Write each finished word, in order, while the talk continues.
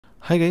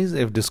Hi guys,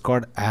 if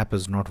Discord app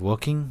is not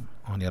working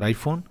on your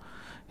iPhone,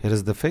 here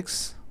is the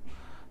fix.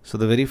 So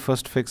the very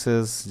first fix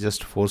is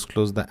just force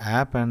close the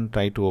app and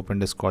try to open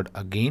Discord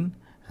again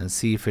and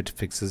see if it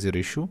fixes your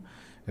issue.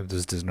 If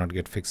this does not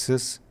get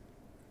fixes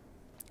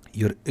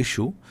your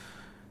issue,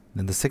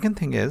 then the second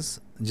thing is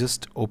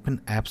just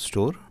open App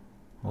Store,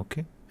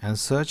 okay, and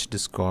search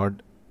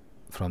Discord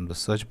from the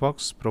search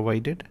box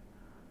provided,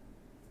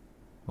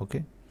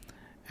 okay,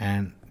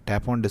 and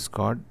tap on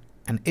Discord.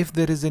 And if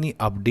there is any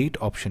update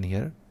option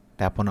here,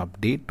 tap on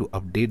update to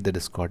update the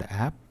Discord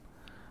app.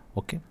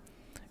 Okay,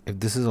 if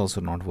this is also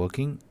not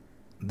working,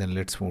 then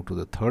let's move to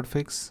the third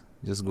fix.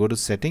 Just go to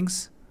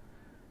settings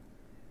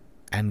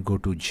and go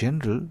to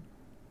general,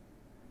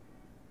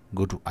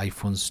 go to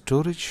iPhone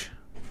storage,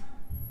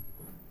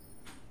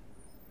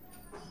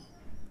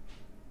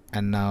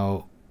 and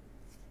now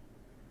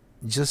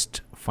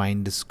just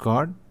find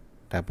Discord,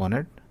 tap on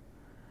it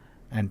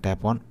and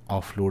tap on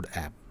offload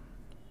app.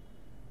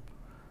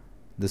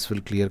 This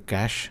will clear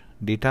cache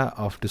data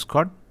of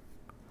Discord,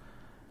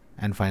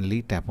 and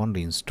finally tap on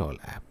reinstall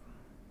app.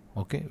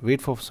 Okay,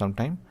 wait for some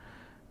time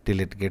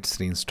till it gets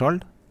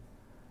reinstalled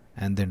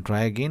and then try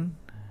again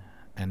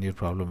and your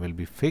problem will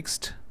be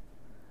fixed.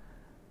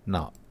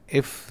 Now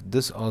if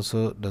this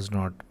also does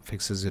not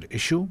fixes your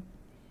issue,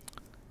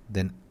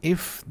 then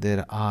if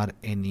there are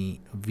any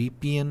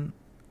VPN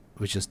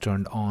which is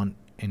turned on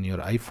in your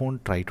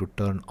iPhone, try to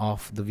turn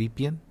off the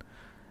VPN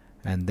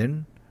and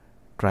then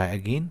try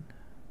again.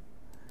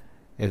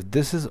 If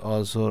this is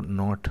also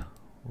not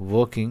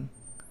working,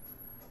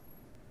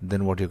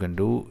 then what you can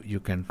do, you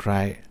can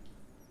try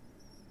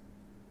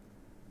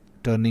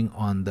turning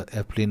on the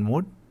airplane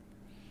mode,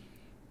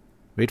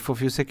 wait for a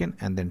few seconds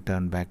and then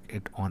turn back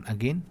it on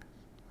again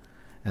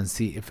and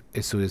see if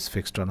issue is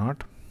fixed or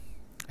not.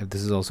 If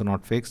this is also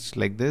not fixed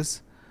like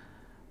this,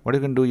 what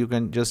you can do, you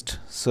can just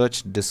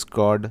search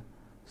Discord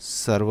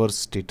server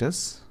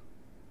status,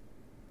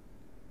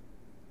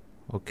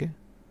 okay,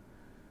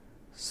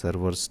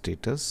 server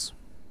status,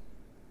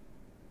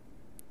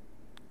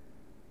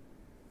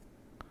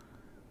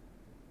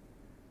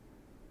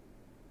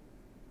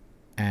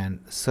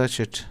 and search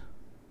it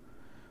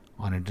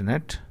on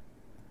internet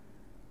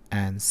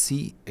and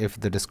see if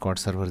the Discord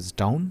server is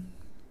down,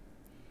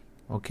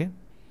 okay,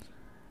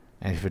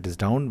 and if it is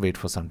down, wait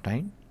for some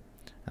time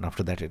and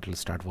after that it will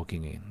start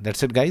working again.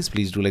 That's it guys,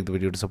 please do like the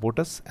video to support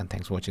us and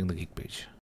thanks for watching the Geek Page.